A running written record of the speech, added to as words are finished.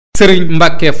Serigne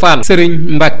Mbacke Fall. Serigne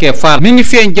Mbacke Fall mi ngi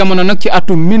feeñ jamono nag ci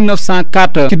atum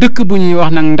 1904 ci dëkk bu ñuy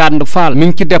wax nag Ndande Fall mi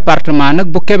ngi ci département nag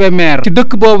bu Kébémer ci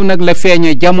dëkk boobu nag la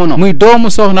feeñee jamono muy doomu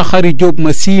soxna Khary Diop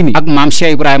Masiny ak maam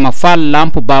Cheikh Ibrahima Fall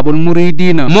lamp Babul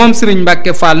Mouridina. moom Serigne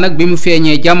Mbacke Fall nag bi mu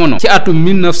feeñee jamono ci atum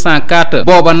 1904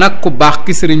 booba nag ku baax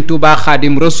ki Serigne Touba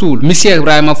Xaadim Rasoul mi Cheikh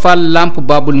Ibrahima Fall lamp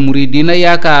Babul Mouridina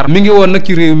yaakaar mi ngi woon nag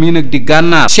ci réew mi nag di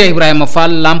gànnaar. Cheikh Ibrahima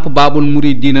Fall lamp Babul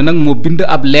Mouridina nag moo bind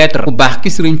ab lettre ku baax ki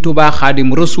Serigne Touba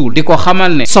Xaadim Rasoul di ko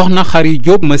xamal ne soxna Khary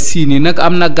Diop Masiny nag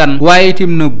am na gan waaye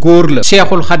itam na góor la.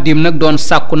 Cheikhul Xaadim nag doon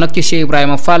sàkku nag ci Cheikh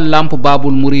Ibrahima Fall lamp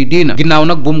Babul Mouridina ginnaaw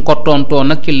nag bu mu ko tontoo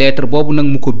nag ci lettre boobu nag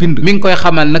mu ko bind mi ngi koy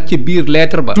xamal nag ci biir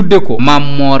lettre ba tudde ko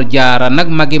Maam Moor Jaara nag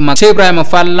magi mag Cheikh Ibrahima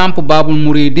Fall lamp Babul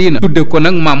Mouridina tudde ko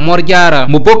nag Maam Moor Jaara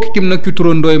mu bokk itam nag ci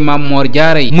turandooy Maam Moor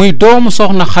Jaara yi muy doomu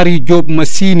soxna Khary Diop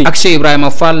Masiny ak Cheikh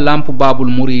Ibrahima Fall lamp Babul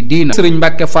Mouridina. Serigne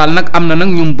Mbacke Fall nag am na nag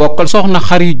ñu bokkal soxna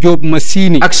Khary Diop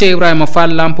Masiny ak Cheikh Ibrahima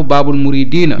Fall lamp Babul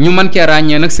Mouridina ñu mën cee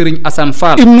ràññee nag Serigne Assane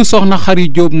Fall ibnu soxna Khary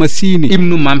Diop Masiny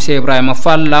ibnu maam Cheikh Ibrahima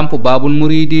Fall lamp Babul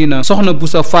Mouridina soxna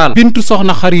Boussa Fall bintu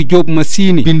soxna Khary Diop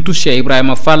Masiny bintu Cheikh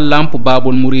Ibrahima Fall lamp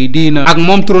Babul Mouridina ak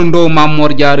moom turandoo Maam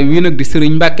Moor Jaara wi nag di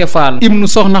Serigne Mbacke Fall ibnu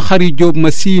soxna Khary Diop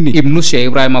Masiny ibnu Cheikh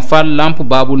Ibrahima Fall lamp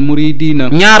Babul Mouridina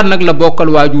ñaar nag la bokkal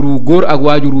waajur wu góor ak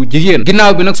waajur wu jigéen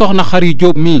ginnaaw bi nag soxna Khary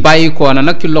Diop mi bàyyikoo na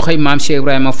nag ci loxoy maam Cheikh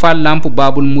Ibrahima Fall lamp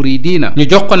Babul Mouridina ñu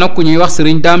jox ko nag ku ñuy wax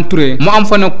Serigne Dame Touré mu am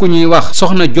fa nag ku ñuy wax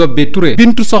soxna Jobbe Touré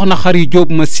bintu soxna Khary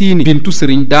Diop Masiny bintu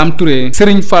Serigne Dame Touré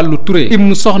Serigne Fallou Touré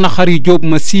ibnu soxna Khary Diop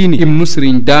Masiny ibnu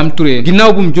Serigne Dame Touré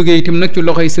ginnaaw bu mu jógee itam nag ci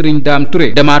loxoy Serigne Dame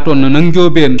Touré demaatoon na nag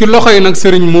njóobeen ci loxoy nag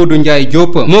Serigne Modou Ndiaye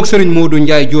Diop mook Serigne Modou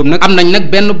Ndiaye Diop nag am nañ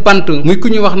nag benn bant muy ku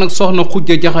ñuy wax nag soxna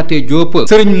Xujja Jaxate Diop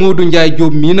Serigne Modou Ndiaye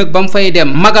Diop mii nag ba mu fay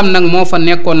dem magam nag moo fa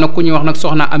nekkoon nag ku ñuy wax nag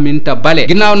soxna Aminta Bale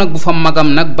ginnaaw nag bu fa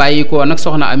magam nag bàyyikoo nag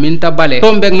soxna Aminta Bale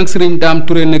tombeek nag Serigne Dame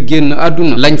Touré nag génn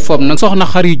àdduna lañ fob nag soxna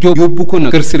Khary Diop yóbbu ko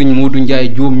nag kër Serigne Modou Ndiaye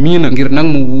Diop mii nag ngir nag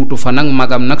mu wuutu fa nag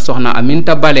magam nag soxna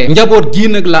Aminta Bale njaboot gii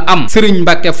nag la am Serigne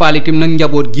Mbacke Fall itam nag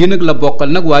njaboot gii nag la bokkal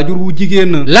nag waajur wu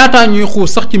jigéen laataa ñuy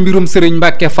xuus sax ci mbirum Serigne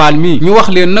Mbacke Fall mi ñu wax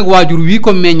leen nag waajur wii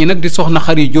ko meññ nag di soxna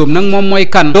Khary Diop nag moom mooy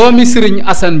kan doomi Serigne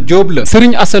Assane Diop la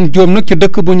Serigne Assane Diop nag ci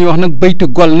dëkk bu ñuy wax nag Bayti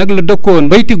Gol nag la dëkkoon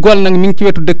Bayti Gol nag mi ngi ci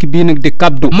wetu dëkk bii nag di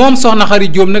Kabdu moom soxna Khary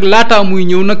Diop nag laataa muy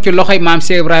ñëw nag ci loxoy maam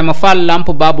Cheikh Ibrahima Fall lamp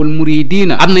Babul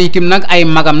Mouridina am na itam nag ay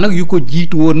magam nag yu ko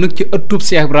jiitu woon nag ci ëttub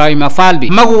Cheikh Ibrahima Fall bi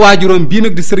magu waajuram bii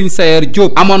nag di Serigne Sayer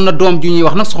Diop amoon na doom ju ñuy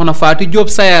wax nag soxna Faati Diop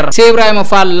Sayer Cheikh Ibrahima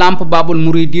Fall lamp Babul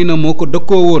Mouridina moo ko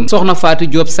dëkkoo woon soxna Faati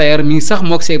Diop Sayer mi sax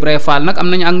mook Cheikh Ibrahima Fall nag am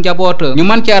nañu ak njaboota ñu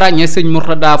mën cee ràññee sëñ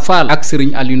Mourtada Fall ak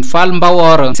Serigne Alioune Fall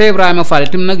Mbawoor Cheikh Ibrahima Fall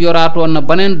itam nag yoraatoon na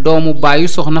beneen doomu baayu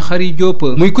soxna Khary Diop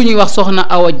muy ku ñuy wax soxna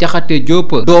Awa Jaxate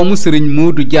Diop doomu Serigne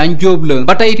Modou Diagne Diop la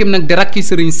ba tey itam nag di rakki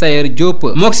Serigne Sayer Diop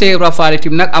mook Cheikh Ibrahima Fall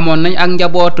itam nag amoon nañ ak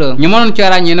njaboota ñu mënoon cee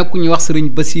ràññee nag ku ñuy wax Serigne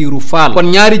Bassirou Fall kon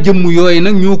ñaari jëmm yooyu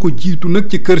nag ñoo ko jiitu nag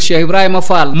ci kër Cheikh Ibrahima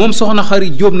Fall moom soxna Khary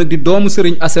Diop nag di doomu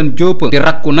Serigne Assane Diop di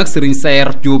rakku nag Serigne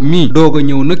Sayer Diop mii doog a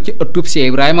ñëw nag ci ëttub Cheikh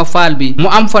Ibrahima Fall bi mu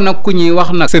am fa nag ku ñuy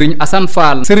wax nag Serigne Assane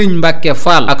Fall Serigne Mbacke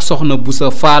Fall ak soxna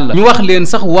Boussa Fall ñu wax leen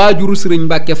sax waajuru Serigne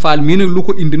Mbacke Fall mii nag lu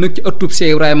ko indi nag ci ëttub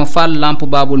Cheikh Ibrahima Fall lamp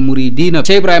Babul Mouridina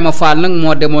Cheikh Ibrahima Fall nag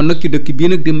moo demoon nag ci dëkk bii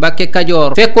nag di Mbacke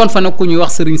Kajoor fekkoon fa nag ku ñuy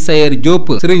wax Serigne Sayer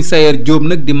Diop Serigne Sayer Diop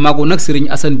nag di magu nag Serigne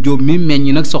Assane Diop mi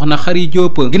meññ nag soxna Khary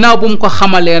Diop ginnaaw bu mu ko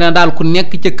xamalee na daal ku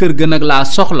nekk ca kër ga nag laa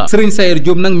soxla Serigne Sayer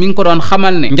Diop nag mi ngi ko doon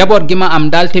xamal ne njaboot gi ma am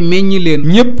daal te meññi leen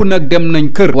ñépp nag dem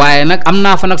nañ kër waaye nag am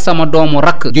naa fa nag sama doomu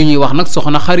rakk ju ñuy wax nag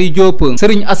soxna Khary Diop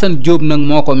Serigne Assane Diop nag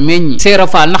moo ko meññi Seera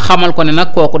Fall nag xamal ko ne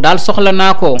nag kooku daal soxla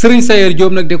naa ko Serigne Sayer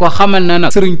Diop nag di ko xamal na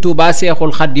nag Serigne Touba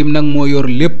Seexul Xadim nag moo yor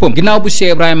léppam ginnaaw bu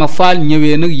Cheikh Ibrahima Fall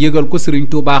ñëwee nag yëgal ko Serigne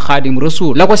Touba Xadim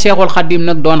Rasoul la ko Seexul Xadim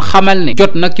nag doon xamal ne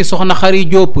jot nag ci soxna Khary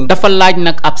Diop dafa laaj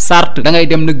nag ab sart da ngay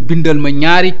dem nag bindal ma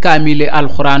ñaari kaamile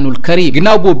alxuraanul karim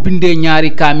ginnaaw boo bindee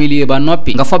ñaari kaamil yi ba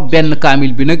noppi nga fab benn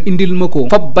kaamil bi nag indil ma ko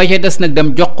fab ba ca des nag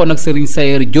dem jox ko nag Serigne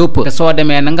Sayer Diop te soo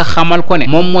demee na nga xamal ko ne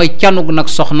moom mooy canug nag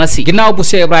soxna si ginnaaw bu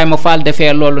Cheikh Ibrahima Fall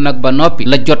defee loolu nag ba noppi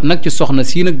la jot nag ci soxna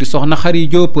si nag di soxna Khary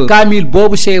Diop kaamil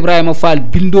boobu Cheikh Ibrahima Fall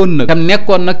bindoon nag tam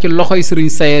nekkoon nag ci loxoy Serigne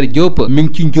Sayer Diop mi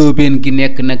ngi ci njóobeen gi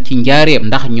nekk nag ci njaareem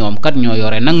ndax ñoom kat ñoo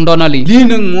yore nag ndonali lii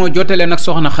nag moo jotale nag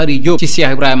soxna Khary Diop ci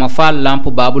Cheikh Ibrahima Fall lamp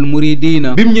Babul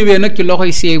Mouridina bi mu ñëwee nag ci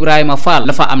loxoy Cheikh Ibrahima Fall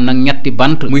dafa am nag ñetti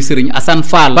bant muy Serigne Assane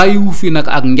Fall bàyyiwu fi nag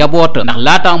ak njaboota ndax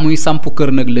laataa muy samp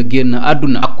kër nag la génn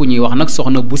àdduna ak ku ñuy wax nag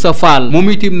soxna Boussa Fall moom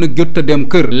itam nag jot a dem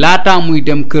kër laataa muy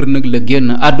dem kër nag la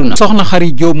génn àdduna soxna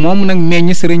Khary Diop moom nag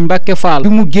meññ Serigne Mbacke Fall bi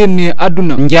mu génnee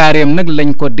àdduna njaareem nag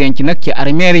lañ ko denc nag ci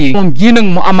armeer yi moom ji nag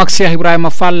mu am ak Cheikh Ibrahima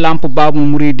Fall lamp Babul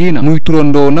Mouridina muy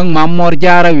turandoo nag Maam Moor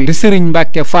Jaara wi di Serigne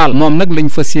Mbacke Fall moom nag lañ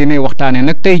fas yéene waxtaane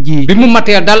nag tey jii bi mu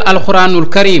matee dal alxuraanul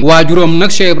karim waajuram nag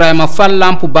Cheikh Ibrahima Fall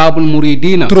lamp baabul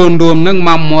muridina turandoom nag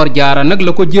Mame Mor Jaara nag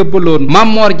la ko jébbaloon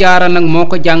Mame Mor Jaara nag moo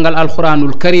ko jàngal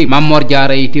alxuraanul karim Mame Mor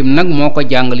Jaara itim nag moo ko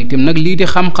jàngal itim nag lii di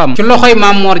xam-xam ci loxoy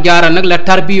Mame Mor Jaara nag la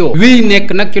tarbiyoo wéy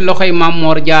nekk nag ci loxoy Mame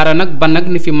Mor Jaara nag ba nag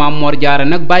ni fi Mame Mor Jaara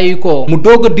nag bàyyi ko mu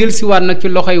doog a dellusiwaat nag ci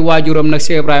loxoy waajuram nag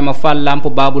Cheikh Ibrahima Fall lamp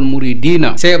baabul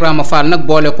muridina Cheikh Ibrahima Fall nag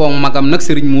boole koo magam nag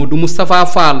Serigne Modou Moustapha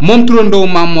Fall moom turandoo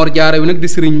Mame Mor Jaara wi nag di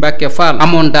Serigne Mbacke Fall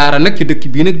amoon daara nag ci dëkk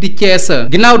bii nag di Thiès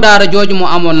ginnaaw daara jooju mu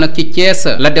amoon nag ci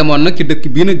Thiès la demoon nag ci dëkk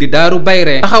bii nag di Daaru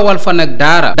Bayre taxawal fa nag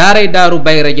daaray Daaru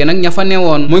Bayre ji nag ña fa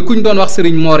newoon mooy kuñ doon wax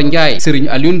Serigne Mor Ndiaye Serigne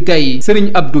Alioune Gaye Serigne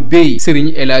Abdou Bey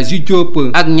Serigne El Hadji Diop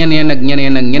ak ñeneen ak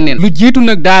ñeneen ak ñeneen lu jiitu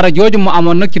nag daara jooju mu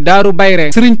amoon nag ci Daaru Bayre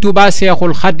Serigne Touba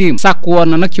Cheikhul Khadim sàkk woon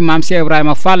na nag ci maam Cheikh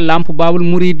Ibrahima Fall lamp baabul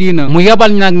muridina mu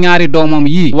yebal nag ñaari doomam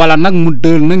yii wala nag mu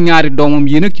dël nag ñaari doomam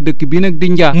yii nag ci dëkk bii nag di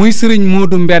Nja muy Serigne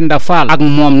Modou Mbenda Fall ak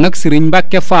moom nag Serigne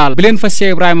Mbacke Fall bi leen fa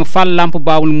Cheikh Ibrahima Fall lamp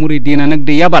baabul muridina nag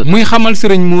di yebal muy xamal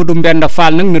Serigne Modou Mbenda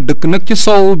Fall nag na dëkk nag ci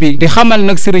sowu bi di xamal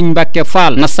nag Serigne Mbacke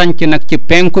Fall na sanc nag ci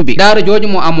penku bi daara jooju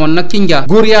mu amoon nag ci Nja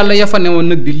góor yàlla ya fa newoon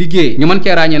nag di liggéey ñu mën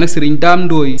cee ràññee nag Serigne Dame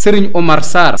Ndoye Serigne Omar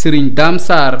Sarr Serigne Dame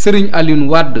Sarr Serigne Alioune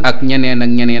Wade ak ñeneen ak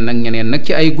ñeneen ak ñeneen nag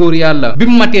ci ay góor yàlla bi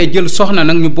mu matee jël soxna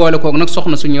nag ñu boole koog nag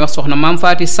soxna suñuy wax soxna Maam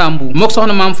Faati Sambu mook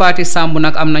soxna Maam Faati Sambu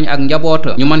nag am nañ ak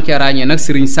njaboota ñu mën cee ràññee nag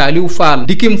Serigne Saliou Fall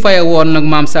di kim faye woon nag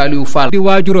Maam Saliou Fall di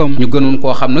waajuram ñu gënoon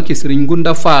koo xam nag ci Serigne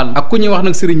Gunda Fall ak ku ñuy wax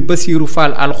nag Serigne Basiru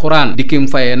Fall alxuraan di kim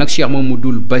faye nag Cheikh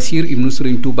Mamadou Basir ibnu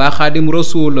Serigne Touba Xaadim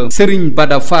Rasul Serigne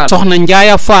Bada Fall soxna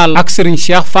Njaaya Fall ak Serigne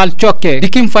Cheikh Fall Cokke di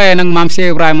kim faye nag maam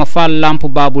Cheikh Ibrahima Fall lamp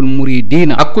baabul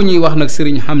muridina ak ku ñuy wax nag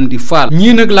Serigne Hamdi Fall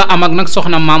ñii nag la am ak nag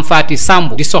soxna Maam Faati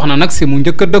Samb di soxna nag si mu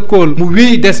njëkk a dëkkool mu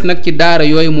wéy des nag ci daara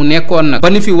yooyu mu nekkoon nag ba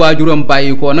ni fi waajuram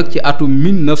bàyyikoo nag ci atum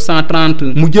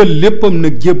 1930 mu jël léppam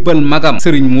nag jébbal magam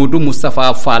Serigne Modou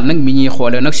Moustapha Fall nag mi ñuy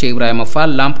xoole nag Cheikh Ibrahima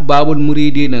Fall lamp baabul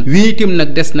muridina wii itam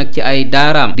nag des nag ci ay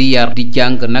daaraam di yar di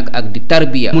jàng nag ak di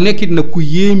tarbiya mu nekkit nag ku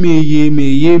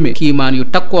yéeme kiimaan yu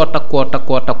takku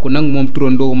nag moom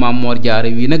turandoo Maam Mor Jaara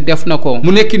wi nag def na ko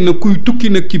mu nekkit nag kuy tukki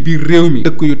nag ci biir réew mi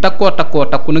dëkk yu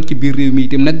takku nag ci biir réew mi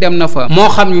itam nag dem na fa moo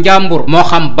xam njàmbur moo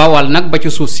xam bawal nag ba ci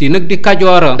suuf si nag di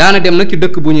kajoora daana dem nag ci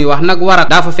dëkk bu ñuy wax nag warak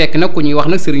daa fa fekk nag ku ñuy wax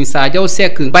nag Serigne Sadiaw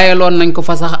Seck bayaloon nañ ko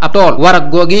fa sax ab tool warak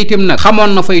googu itam nag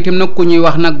xamoon na fa itam nag ku ñuy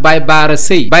wax nag Baye Baara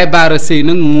Sëy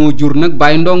nag moo jur nag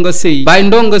Baye Ndonga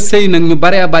Sëy nag ñu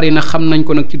baree bari nag xam nañ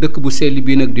ko nag ci dëkk bu sell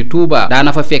bi nag di Touba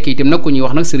daana fa fekk itam nag ku ñuy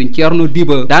wax nag Serigne Thierno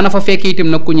Diba daana fa fekk itam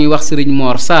nag ku ñuy wax Serigne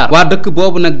Mor Sarr waa dëkk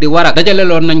boobu nag di warak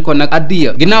dajaleloon nañ ko nag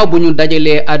addiya ginnaaw bu ñu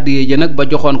dajalee addiya ja nag ba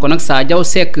joxoon ko nag Sadiaw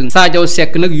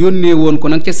Seck nag yónnee woon ko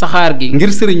nag ci saxaar gi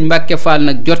ngir Serigne Mbacke Fall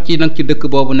nag jot ci nag ci dëkk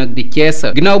boobu nag di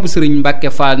Thiès ginnaaw bu Serigne Mbacke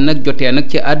Fall nag jotee nag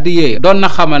ci addiya doon na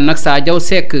xamal nag Sadiaw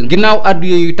Seck ginnaaw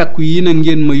addiya yu takku yi nag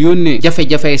ngeen ma yónnee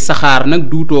jafe-jafey saxaar nag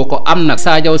duutoo ko am nag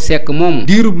Sadiaw Seck moomu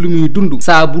diirub li muy dund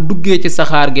saa bu duggee ci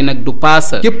saxaar gi nag du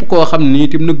paasa képp koo xam ne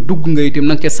itam nag dugg nga itam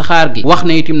nag ci saxaar gi wax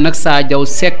na itam nag Sadiaw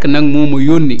Seck nag moo ma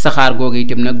yónni saxaar googu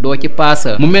itam nag doo ci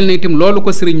paasa mu mel ne itam loolu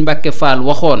ko Serigne Mbacke Fall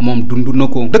waxoon moom dund na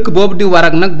ko dëkk boobu di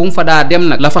warak nag bu mu fa daa dem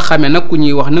nag la fa xamee nag ku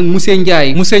ñuy wax nag monsieur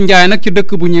Ndiaye nag ci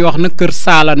dëkk bu ñuy wax nag Kër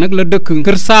Saala nag la dëkk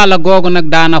Kër Saala googu nag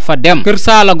daana fa dem Kër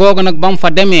Saala googu nag ba mu fa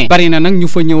demee bari na nag ñu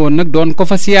fa ñëwoon nag doon ko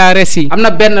fa siyaare si am na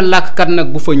benn làkkat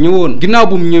nag bu fa ñëwoon ginnaaw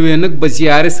bu mu ñëwee nag ba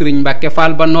siyaare Serigne Mbacke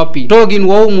Fall ba noppi toogin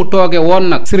woowu mu tooge woon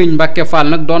nag Serigne Mbacke Fall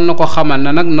nag doon na ko xamal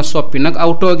na nag na soppi nag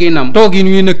aw tooginam toogin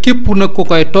wi nag képp nag ku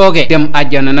koy tooge dem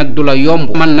àjjana nag du la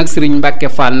yomb man nag Serigne Mbacke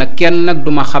Fall nag kenn nag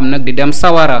du ma xam nag di dem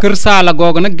sawara Kër Saala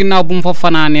googu nag ginnaaw bu mu fa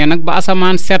fanaanee nag ba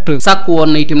asamaan set sàkk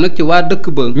woon na itam nag ci waa dëkk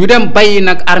ba ñu dem bayyi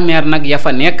nag armeer nag ya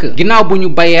fa nekk ginnaaw bu ñu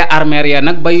bayee armeer ya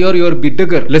nag ba yor bi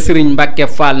dëgër la Serigne Mbacke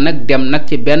Fall nag dem nag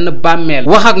ci benn bàmmeel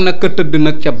wax ak nag ka tëdd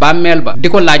nag ca bàmmeel ba di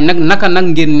ko laaj nag naka nag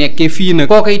ngeen nekkee fii nag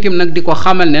kooku itam nag di ko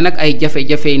xamal ne nag ay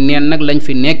jafe-jafe neen nag lañ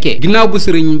fi nekkee ginnaaw bu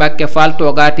Serigne Mbacke Fall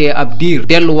toogaatee ab diir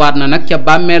delluwaat na nag ca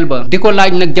bàmmeel ba di ko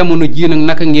laaj nag jamono ji nag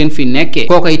naka ngeen fi nekkee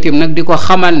kooku itam nag di ko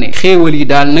xamal ne xéewal yi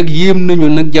daal nag yéem nañu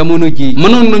nag jamono ji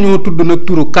mënoon nañoo tudd nag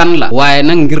turu kan la waaye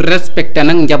nag ngir respecté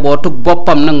nag njabootug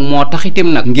boppam nag moo tax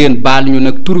itam nag ngeen baal ñu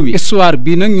nag tur wi histoire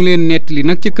bii nag ñu leen nettali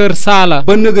nag ci Kër Saala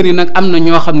ba nëgëni nag am na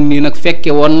ñoo xam ne nii nag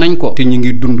fekke woon nañ ko te ñu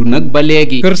ngi dund nag ba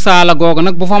léegi Kër Saala googu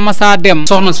nag bu fa masaa dem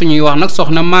soxna suñuy wax nag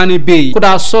soxna Maane Bey ku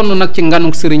daa sonn nag ci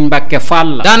nganuk Serigne Mbacke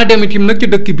Fall la daana dem itam nag ci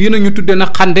dëkk bii nag ñu tudde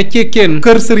nag xande ceekeen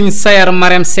kër Serigne Sayar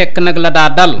Marème Seck nag la daa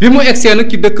dal bi mu egsee nag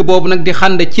ci dëkk boobu nag di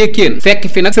xande ceekeen fekk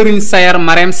fi nag Serigne Sayar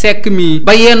Marème Seck mii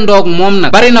ba yendoog moom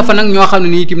nag bari na fa nag ñoo xam ne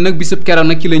nii itam nag bisub keroog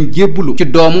nag ci lañ jébbulu ci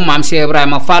doomu maam Cheikh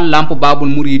Ibrahima Fall lamp baabul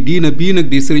muridina bii nag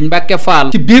di Serigne Mbacke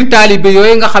Fall ci biir taalibe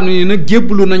yooyu nga xam ne nii nag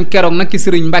jébbulu nañ keroog nag ci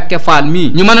Serigne Mbacke Fall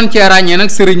mii ñu mënoon cee ràññee nag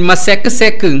Serigne ma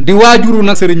Seck di waajuru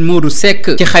nag Serigne Modou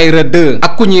Seck ci Xayra 2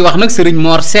 ak ku ñuy wax nag sëriñ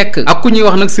Mor Seck ak ku ñuy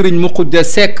wax nag sëriñ Muxujja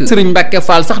Seck sëriñ Mbacke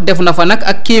Fall sax def na fa nag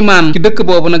ak kiimaan ci dëkk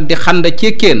boobu nag di xanda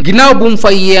cekkeen ginnaaw bu mu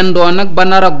fa yendoo nag ba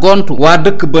nar a gontu waa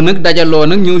dëkk ba nag dajaloo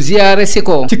nag ñëw ziyaare si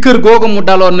ko ci kër googu mu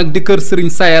daloon nag di kër sëriñ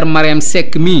Sayar Mariam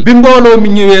Seck mii bi mbooloo mi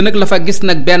ñëwee nag la fa gis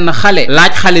nag benn xale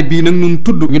laaj xale bii nag nun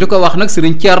tudd ñu di ko wax nag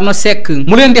sëriñ Thierno Seck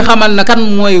mu leen di xamal na kan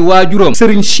mooy waajuram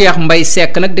sëriñ Cheikh Mbay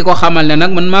Seck nag di ko xamal ne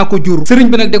nag man maa ko jur sëriñ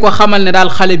bi nag di ko xamal ne daal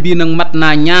xale bii nag mat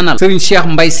naa ñaanal sëriñ Cheikh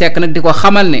Mbay Seck nag di ko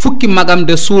xamal ne fukki magam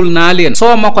de suul naa leen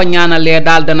soo ma ko ñaanalee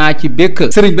daal danaa ci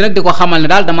békk sëriñ bi nag di ko xamal ne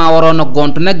daal damaa waroon a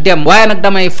gont nag dem waaye nag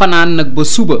damay fanaan nag ba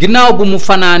suba ginnaaw bu mu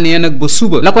fanaanee nag ba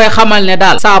suba la koy xamal ne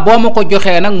daal saa boo ma ko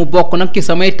joxee nag mu bokk nag ci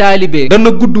samay taalibee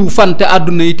dana gudd fante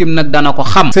àdduna itim nag dana ko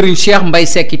xam sëriñ Cheikh Mbay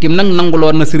Seck itim nag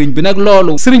nanguloon na sëriñ bi nag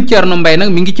loolu sëriñ Thierno Mbay nag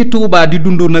mi ngi ci Touba di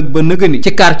dund nag ba nëgëni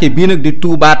ci quartier bii nag di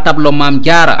Touba tablo maam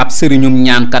jaara ab sëriñum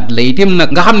ñaankat la itim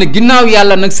nag nga xam ne ginnaaw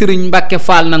yàlla nag sëriñ Mbacke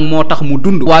Fall nag moo tax mu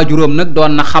dund waajuróom nag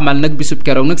doon na xamal nag bisub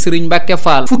keroog nag sëriñ Mbacke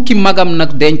Fall fukki magam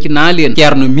nag denc naa leen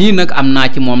Thierno mii nag am naa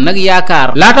ci moom nag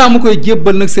yaakaar laataa mu koy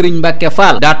jébbal nag sëriñ Mbacke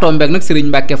Fall daa tombeek nag sëriñ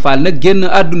Mbacke Fall nag génn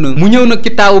àdduna mu ñëw nag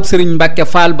ci taawub sëriñ Mbacke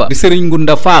Fall ba di sëriñ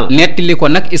Ngunda Fall nettali ko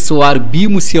nag histoire bii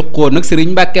mu séqoo nag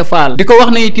sëriñ Mbacke Fall di ko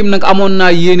wax na itim nag amoon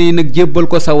naa yéene nag jébbal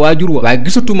ko sa waajur wa waaye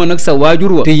gisatuma nag sa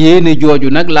waajur wa te yéene jooju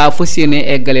nag laa fas yéene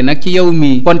eggale nag ci yow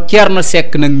mii kon Thierno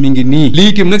Seck nag mi ngi nii lii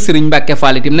itim nag sëriñ Mbacke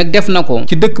Fall itim nag def na ko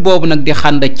ci dëkk boobu nag di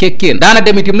xanda cekkeen daana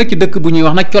dem itim nag ci dëkk bu ñuy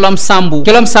wax nag colom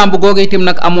sàmbu googu itim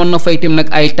nag amoon na fa itim nag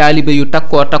ay taalibe yu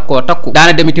takku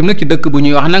daana dem itim nag ci dëkk bu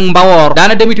ñuy wax nag mbawoor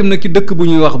daana dem itim nag ci dëkk bu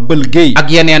ñuy wax bël géey ak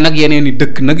yeneen i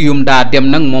dëkk nag yum daa dem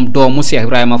nag moom doomu Cheikh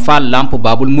Ibrahima Fall lamp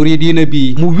baabul muridina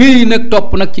bii mu wéy nag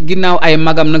topp nag ci ginnaaw ay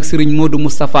magam nag sëriñ Modou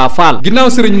Moustapha Fall ginnaaw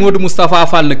sëriñ Modou Moustapha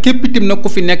Fall nag képp itim nag ku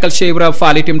fi nekkal Cheikh Ibrahima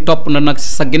Fall itim topp na nag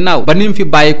sa ginnaaw ba ni mu fi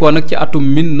bàyyikoo nag ci atum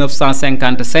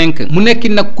 1955 mu nekki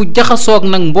nag ku jaxasoog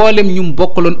nag mboolem ñum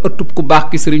bokkaloon ëttub ku baax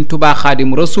ki sëriñ Touba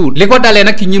Xaadim Rasuul li ko dalee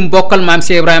nag ci ñim bokkal maam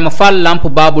Cheikh Ibrahima Fall lamp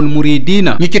baabul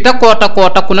muridina ñu ci takkoo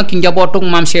takku nag ci njabootug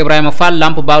maam Cheikh Ibrahima Fall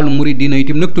lamp baabul muridina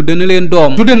itim nag tudde na leen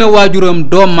doom tudde na waajuram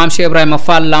doom maam Cheikh Ibrahima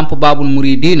Fall lamp baabul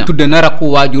muridina tudde na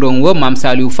rakku waajuram wa maam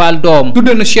Saliou Fall doom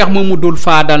tudde na Cheikh Mamadou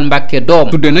Fadal Mbacke doom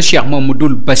tudde na Cheikh Mamadou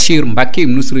Bachir Mbacke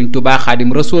ibnu sëriñ Touba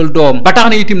Xaadim Rasuul doom ba tax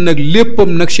na itim nag léppam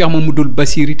nag Cheikh Mamadou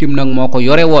Bachir itim nag moo ko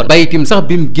yore woon ba itim sax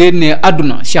bi mu génnee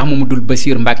àdduna Cheikh Mamadou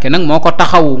Bachir Mbacke nag moo ko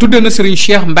taxawu tudde na sëriñ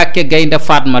Cheikh Mbacke Gaynde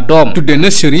Fatma doom tudde na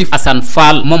Chérif Assane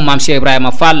Fall moom maam Cheikh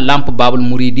Ibrahima Fall lamp baabul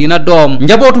muridina doom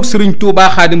njabootuk sëriñ Touba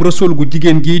Xaadim Rasuul gu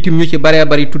jigéen gi itim ñu ci baree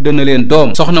bari tudde na leen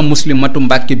doom soxna Muslimatu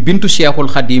Mbacke bintu Cheikhul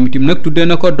Xadim itim nag tudde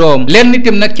na ko doom lenn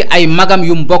itim nag ci ay magam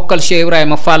yu mbokkal Cheikh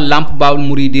Ibrahima Fall lamp baabul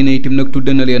muridina itim nag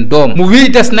tudde na leen doom mu wéy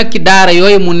des nag ci daara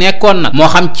yooyu mu nekkoon nag moo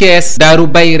xam Thiès daaru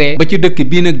Bayre ba ci dëkk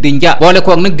bii nag di Nja boole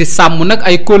koog nag di sàmm nag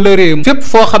ay kóllëreem fépp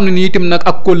foo xam ne ni itim nag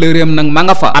ak kóllëreem nag ma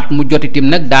nga fa at mu jot itim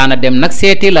nag daana dem nag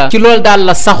seeti la ci loolu daal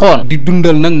la saxoon di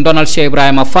dundal nag ndonal Cheikh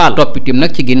Ibrahima Fall toppitim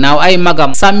nag ci ginnaaw ay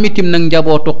magam sàmmitim nag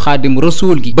njabootu Xaadim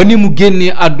Rasuul gi ba ni mu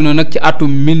génnee àdduna nag ci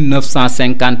atum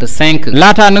 1955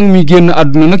 laataa nag muy génn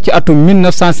àdduna nag ci atum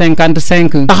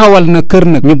 1955 taxawal na kër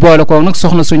nag ñu boole koog nag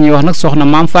soxna suñuy wax nag soxna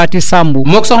maam Faati Samb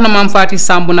mook soxna maam Faati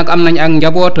Samb nag am nañ ak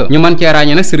njaboota ñu mën cee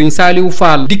ràññee nag sëriñ Saaliwu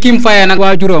Fall dikkim fayee nag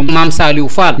waajuram maam Saaliwu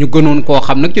Fall ñu gënoon koo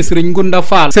xam nag ci sëriñ Ngunda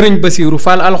Fall sëriñ Basiiru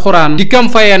Fall alxuraan dikkam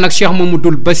fayee nag Cheikh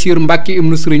Mamadul Basiir Mbàkke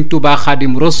ibnu sëriñ Touba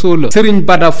Xaadim Rasuul sëriñ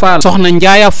Bada Fall soxna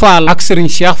Njaaya Fall ak sëriñ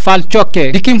Cheikh Fall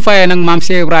Cokke dikkim fayee nag maam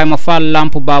Cheikh Ibrahima Fall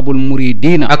lamp baabul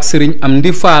muridina ak sëriñ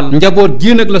Amdi Fall njaboot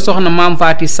ji nag la soxna maam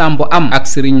Faati Samb am ak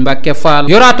sëriñ Mbàkke Fall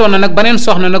yoraatoon na nag beneen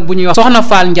soxna nag bu ñuy wax soxna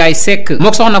Fall Njaay Sekk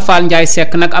mook soxna Fall Njaay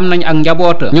Sekk nag am nañ ak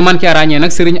njaboota ñu mën cee ràññee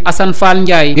nag sëriñ Asan Fall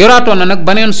Njaay yoraatoon na nag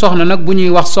beneen soxna nag bu ñuy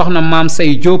wax soxna maam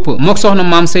Say Jóob mook soxna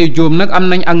maam Say Jóob nag am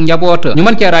nañ ak njaboota ñu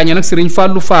mën cee ràññee nag sëriñ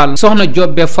Fallu Fall soxna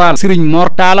Jobbe Fall sëriñ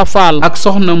Mortala Fall ak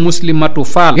soxna Muslimatu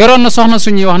Fall yoroon na soxna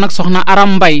suñuy wax nag soxna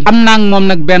Aram Mbay am naa ak moom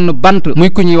nag benn bant muy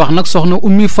ku ñuy wax nag soxna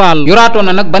Ummi Fall yoraatoon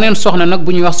na nag beneen soxna nag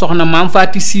bu ñuy wax soxna maam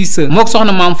Faati Siis mook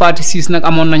soxna maam Faati Siis nag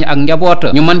amoon nañu ak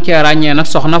njaboota ñu mën cee ràññee nag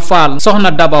soxna Fall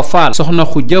soxna Daba Fall soxna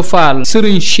Xujja Fall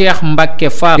sëriñ Cheikh Mbacke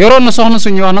Fall yoroon na soxna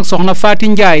suñuy wax nag soxna Faati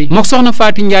Njaay mook soxna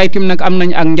Faati Njaay tim nag am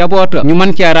nañu ak njaboota ñu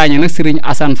mën cee ràññee nag sëriñ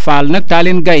Asan Fall nag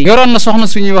taalin gay yoroon na soxna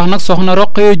suñuy wax nag soxna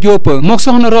Roqee Jóob mook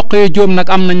soxna Roqee Jóob nag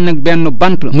am nañ nag benn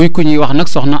bant muy ku ñuy wax nag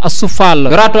soxna Assu Fall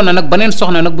yoraatoon na nag beneen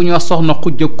soxna nag bu ñuy wax soxna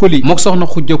Xujja Koli mook soxna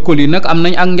Xujja Koli nag am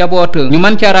nañ ak njaboota ñu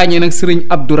mën cee ràññee nag sëriñ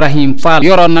Abdourahim Fall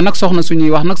yoroon na nag soxna suñuy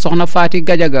wax nag soxna Faati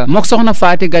Gajaga mook soxna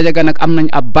Faati Gajaga nag am nañ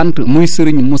ab bant muy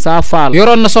sëriñ Moussa Fall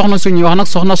yoroon na soxna suñuy wax nag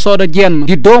soxna Sooda Jenn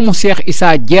di doomu Cheikh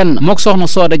Issa Jenn mook soxna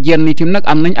Sooda Jenn itim nag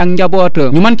am nañ ak njaboota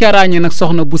ñu mën cee ràññee nag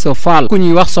soxna Busa Fall ku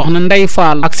ñuy wax soxna Ndey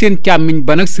Fall ak seen càmmiñ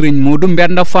ba nag sëriñ Moodu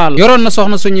Mbenda Fall yoroon na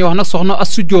soxna suñuy wax nag soxna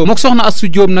Assu Jóob mook soxna Assu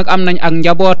Jóob Jóob nag am nañ ak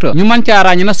njaboota ñu mën caa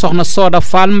ràññe nag soxna Sooda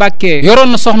Faal Mbàkke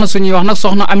yoroon na soxna suñuy wax nag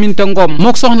soxna Aminta Ngom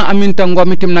mook soxna Aminta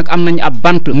Ngom itam nag am nañ ab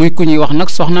bant muy ku ñuy wax nag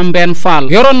soxna Mbeen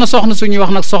Faal yoroon na soxna suñuy wax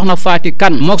nag soxna Faati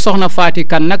Kan mook soxna Faati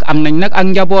Kan nag am nañ nag ak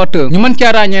njaboota ñu mën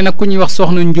caa ràññee nag ku ñuy wax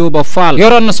soxna Njóoba Faal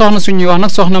yoroon na soxna suñuy wax nag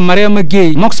soxna Mariama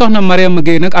Géey mook soxna Mariama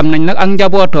Géey nag am nañ nag ak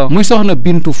njaboota muy soxna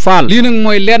Bintu Faal lii nag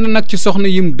mooy lenn nag ci soxna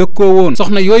yim dëkkoo woon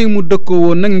soxna yooyu mu dëkkoo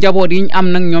woon nag njaboot yi ñu am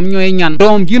nag ñoom ñooy ñan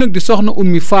doomam ji nag di soxna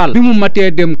Ummi Faal bi mu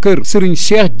matee dem kër sëriñ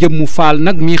Cheikh Jëmmu Faal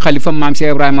nag mii xalifa maam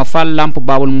Cheikh Ibrahima Faal lamp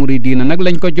baabul muridina nag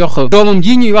lañ ko jox doomam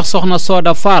ji ñuy wax soxna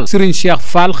Sooda Faal sëriñ Cheikh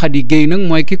Faal Xadi Géey nag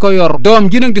mooy ki ko yor doom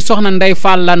ji nag di soxna Ndey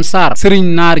Faal Lansaar sëriñ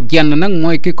Naar Jenn nag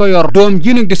mooy ki ko yor doom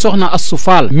ji nag di soxna Assu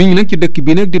Faal mi ngi nag ci dëkk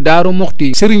bi nag di Daaru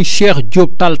Muxti sëriñ Cheikh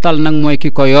Jóob Taltal nag mooy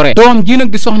ki ko yore doom ji nag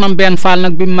di soxna Mbeen Faal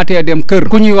nag bi mu matee dem kër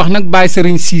ku ñuy wax nag Baay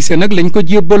sëriñ Siise nag lañ ko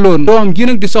jébbaloon doom ji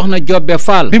nag di soxna Jobbe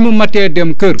Faal bi mu matee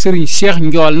dem kër sëriñ Cheikh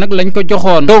Njool nag lañ ko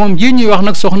joxoon doomam ji ñuy wax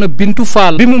nag soxna Bintu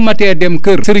Faal bi mu matee dem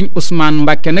kër sëriñ Ousmane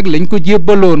Mbàkke nag lañ ko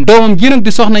jébbaloon doomam ji nag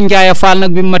di soxna Njaaya Faal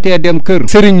nag bi mu matee dem kër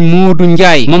sëriñ Moodu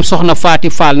Njaay moom soxna Faati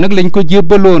Faal nag lañ ko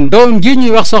jébbaloon doomam ji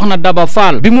ñuy wax soxna Daba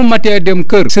Faal bi mu matee dem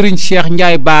kër sëriñ Cheikh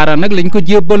Njaay Baara nag lañ ko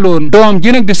jébbaloon doomam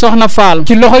ji nag di soxna Faal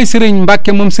ci loxoy sëriñ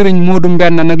Mbàkke moom sëriñ Moodu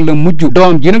Mbenn nag la mujj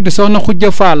doomam ji nag di soxna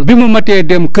Xujja Faal bi mu matee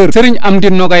dem kër sëriñ Amdi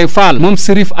Nogay Faal moom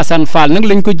sërif Asan Faal nag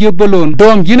lañ ko jébbaloon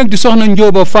doom ji nag di soxna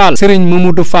Njóoba Faal sëriñ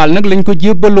Mamudu Faal nag lañ ko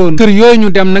jébbaloon kër yooyu ñu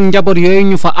dem nag njaboot yooyu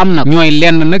ñu fa am nag ñooy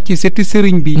lenn nag ci sëti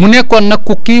sëriñ bi mu nekkoon nag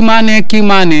ku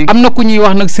kiimaane am na ku ñuy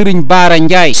wax nag sëriñ Baara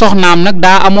Njaay soxnaam nag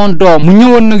daa amoon doom mu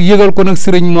ñëwoon nag yëgal ko nag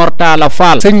sëriñ Mortaala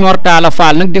Faal sëriñ Mortaala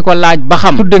Faal nag di ko laaj ba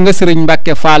xam tudde nga sëriñ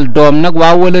Mbàkke Faal doom nag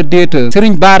waaw wala déeta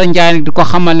sëriñ Baara Njaay nag di ko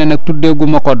xamal ne nag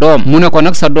tuddeeguma ko doom mu ne ko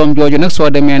nag sa doom jooju nag soo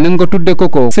demee nag nga tudde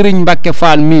ko sëriñ Mbàkke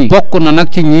Faal mii bokk na nag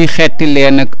ci ñiy xeeti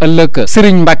lee nag ëllëg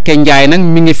sëriñ Mbàkke Njaay nag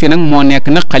mi ngi fi nag moo nekk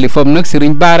nag xalifam nag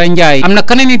sëriñ Baara Njaay am na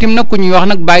keneen itam nag ku ñuy wax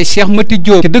nag Baay Cheikh Mati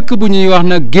Jóob ci dëkk bu ñuy wax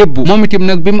nag Gébbu moom itam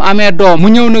nag bi mu amee doom mu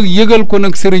ñëw nag yëgal ko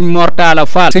nag sëriñ Mortaala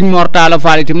Faal sëriñ Mortaala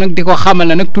Faal itam nag di ko xamal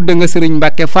ne nag tudde nga sëriñ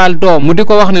Mbàkke Faal doom mu di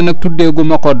ko wax ne nag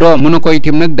tuddeeguma ko doom mu ne ko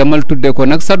itam nag demal tudde ko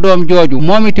nag sa doom jooju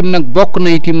moom itam nag bokk na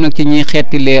itam nag ci ñiy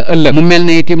xeeti lee ëllëg mu mel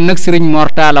ne itam nag sëriñ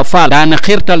Mortaala Faal daana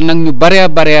xiirtal nag ñu baree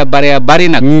bari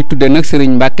nag ñuy tudde nag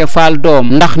sëriñ Mbàkke Faal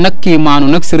doom ndax nag kiimaanu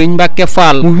nag sëriñ Mbàkke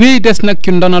Faal mu wéy des nag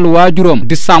ci ndonal waajuram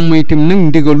di sàmm itam nag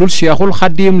ndigalul Seexul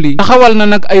Xadiim li taxawal na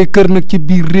nag ay kër nag ci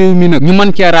biir réew mi nag ñu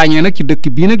mën cee ràññee nag ci dëkk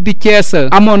bii nag di Cees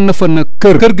amoon na fa nag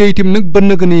kër ga itam nag ba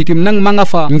nëg na itam nag ma nga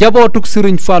fa njabootuk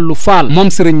sëriñ Fàllu Faal moom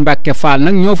sëriñ Mbàkke Faal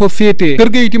nag ñoo fa féetee kër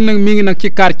ga itam nag mi ngi nag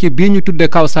ci quartier bii ñu tudde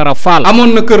Kawsara Faal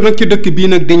amoon na kër nag ci dëkk bii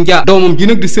nag di Njaa doomam ji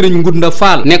nag di sëriñ Ngunda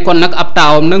Faal nekkoon nag ab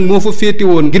taawam nag moo fa féete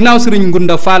woon ginnaaw sëriñ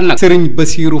Ngunda Faal nag sëriñ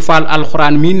Basiiru Faal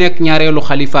alxuraan mi nekk ñaareelu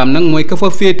xalifaam nag mooy ka fa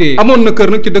féetee amoon na kër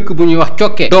nag ci dëkk bu ñuy wax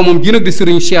Cokke doomam ji nag di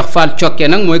sëriñ Cheikh Faal Cokke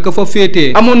nag mooy ka fa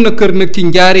féetee amoon na kër nag ci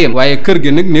Njaareem waaye kër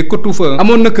gi nag nekkatu fa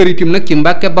amoon na kër itam nag ci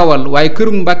Mbàkke Bawal waaye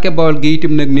këru Mbàkke Bawal gi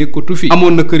itam nag nekkatu fi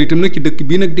amoon na kër itam nag ci dëkk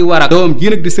bii nag di Warak doomam ji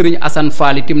nag di sëriñ Asan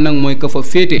Faal itam nag mooy ka fa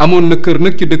féete amoon na kër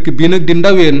nag ci dëkk bii nag di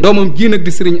Ndaween doomam ji nag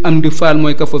di sëriñ Amdi Faal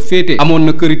mooy ka fa féete amoon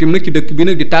na kër itam nag ci dëkk bii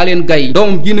nag di Taaleen Gay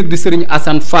doomam ji nag di sëriñ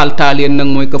Asan Faal Taaleen nag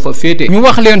mooy ka fa féete ñu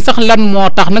wax leen sax lan moo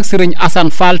tax nag sëriñ Asan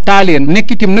Faal Taaleen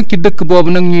nekk itam nag ci dëkk boobu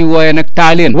nag ñuy wooye nag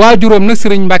Taaleen waajuróom nag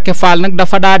sëriñ Mbàkke Faal nag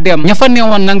dafa daa dem ña fa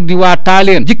newoon nag di waa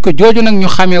Taaleen jikko jooju nag ñu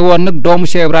xamee woon nag doomu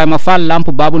Cheikh Ibrahima Faal lamp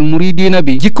baabul muridina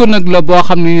bi jikko nag la boo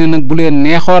xam ne nag bu leen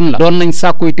neexoon la doon nañ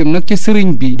sàkku itam nag ci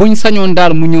sëriñ bi buñ sañoon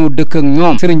daal mu ñëw dëkk ak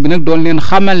ñoom sëriñ bi nag doon leen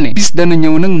xamal ne bis dana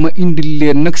ñëw nag ma indil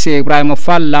leen nag Cheikh Ibrahima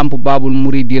Faal lamp baabul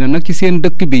muridina nag ci seen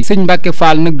dëkk bi sëñ Mbàkke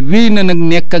Faal nag wéy na nag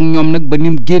nekk ak ñoom nag ba ni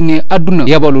mu génnee àdduna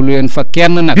yebalu leen fa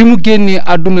kenn nag bi mu génnee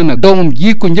àdduna nag doomam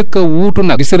ji ko njëkk a wuutu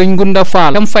nag di sëriñ Ngunda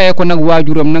Faal tam fayee ko nag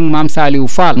waajuram nag maam Saaliwu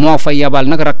Faal moo fa yebal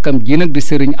nag rakkam ji nag di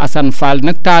sëriñ Asan Faal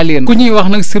nag Taaleen ku ñuy wax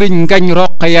nag sëriñ Ngañ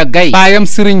Roqaya Gay baayam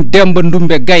sëriñ Demba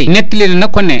Ndumbe Gay nettali na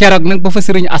ko ne keroog nag ba fa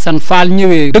sëriñ Asan Faal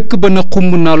ñëwee dëkk ba na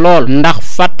xumb na lool ndax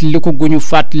fàttaliku gu ñu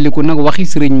fàttaliku nag waxi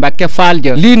sëriñ Mbàkke Faal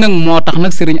ja lii nag moo tax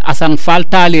nag sëriñ Asan Faal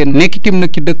Taaleen nekk itam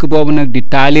nag ci dëkk boobu nag di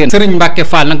Taaleen sëriñ Mbàkke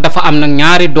Faal nag dafa am nag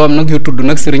ñaari doom nag yu tudd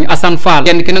nag sëriñ Asan Faal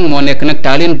kenn ki nag moo nekk nag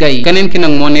Taaleen Gay keneen ki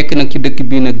nag moo nekk nag ci dëkk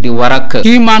bii nag di Warak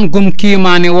kiimaan gum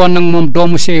kiimaane woon nag moom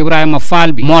doomu Cheikh Ibrahima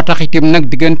Faal bi moo tax itam nag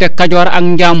diggante Kajoor ak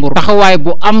Njàmbur taxawaay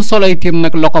bu am solo itam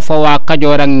nag la ko fa waa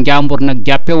Kajoor ak Njàmbur nag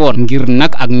jàppe woon ngir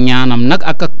nag ak ñaanam nag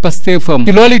ak pastéefam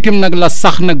ci loolu itam nag la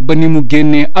sax nag ba ni mu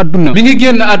génnee àdduna bi ngi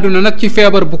génn àdduna nag ci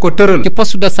feebar bu ko tëral ci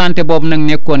poste de santé boobu nag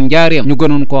nekkoon Njaareem ñu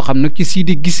gënoon koo xam nag ci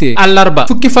Sidi Gisee àllarba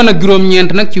fukki fan ak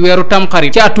juróom-ñeent nag ci weeru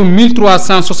tamxarit ci atum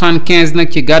 1375 nag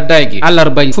ci gàddaay gi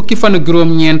àllarba fukki fan ak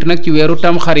juróom-ñeent nag ci weeru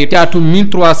tamxarit ci atum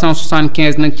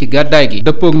 1375 nag ci gàddaay gi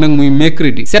dëppoog nag muy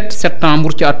mercredi 7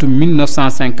 septembre ci atum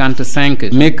 1955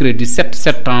 mercredi 7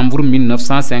 septembre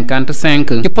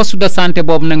 1955 ci poste de santé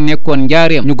boobu nag nekkoon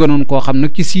njaareem ñu gënoon koo xam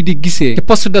nag ci Sidi Gisee ci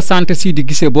poste de santé Sidi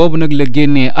Gisee boobu nag la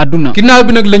génnee àdduna ginnaaw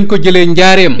bi nag lañ ko jëlee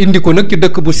njaareem indi ko nag ci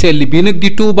dëkk bu sell bii nag di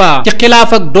Touba ci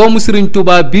xilaaf ak doomu Serigne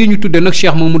Touba bii ñu tudde nag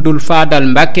Cheikh Mamadou Fadal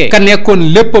Mbacke ka nekkoon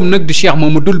léppam nag di Cheikh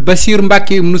Mamadou Bassir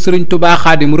Mbacke ibnu Serigne Touba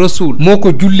Xaadim Rasul moo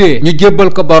ko jullee ñu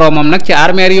jébbal ko boroomam nag ci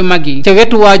armeer yu mag yi ca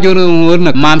wetu waajuram wër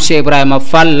nag maam Cheikh Ibrahima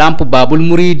Fall lamp Babul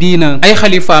Mouridina ay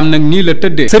xalifaam nag nii la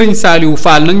tëddee Serigne Saliou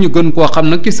Fall nag ñu gën koo xam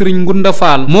nag ci Serigne Ngunda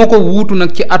Fall moo ko wuutu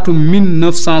nag ci atum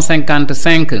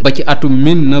 1955 ba ci atum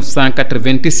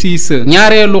 1986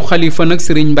 ñaareelu xalifa nag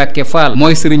Serigne Mbacke Fall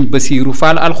mooy Serigne Bassirou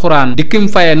Fall alxuraan dikkim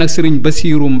faye nag Serigne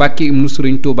Bassirou Mbacke ibnu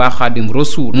Serigne Touba Xaadim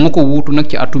Rasul moo ko wuutu nag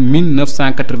ci atum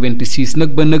 1986 nag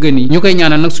ba nëgëni ñu koy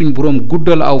ñaanal nag suñu boroom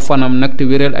guddal aw fanam nag te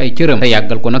wéral ay cëram te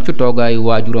yàggal ko nag ci toogaayu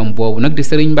waajuram boobu nag di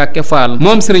Serigne Mbacke Fall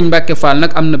moom Serigne Mbacke Fall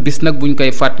nag am na bis nag buñ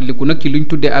koy fàttaliku nag ci luñ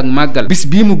tuddee ak màggal bis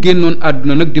bii mu génnoon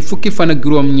àdduna nag di fukki fan ak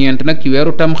juróom-ñeent nag ci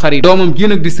weeru tam xarit doomam ji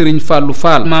nag di Serigne Fallou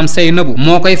Fall maam Seynabu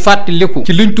moo koy fàttaliku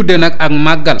ci luñ tuddee nag ak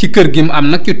màggal ci kër gi mu am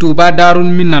nag ci Touba Daarul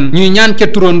Minan ñuy ñaan ca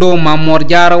turandoo Maam Moor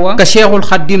Jaara wa ka Cheikhul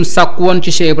Xaddim sàkku woon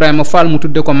ci Cheikh Ibrahima Fall mu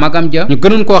tudde ko magam ja ñu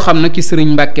gënoon koo xam nag ci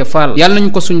Serigne Mbacke Fall yàlla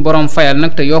nañu ko suñ borom fayal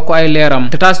nag te yokk ay leeram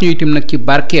te taas ñu itam nag ci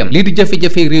barkeem lii di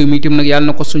jafe-jafe réew mi itam nag yàlla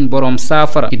na ko suñ borom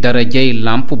saafara ci darajay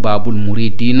lamp Babul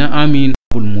Mouridina amin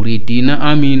Babul Mouridina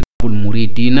amin Babul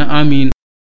Mouridina amin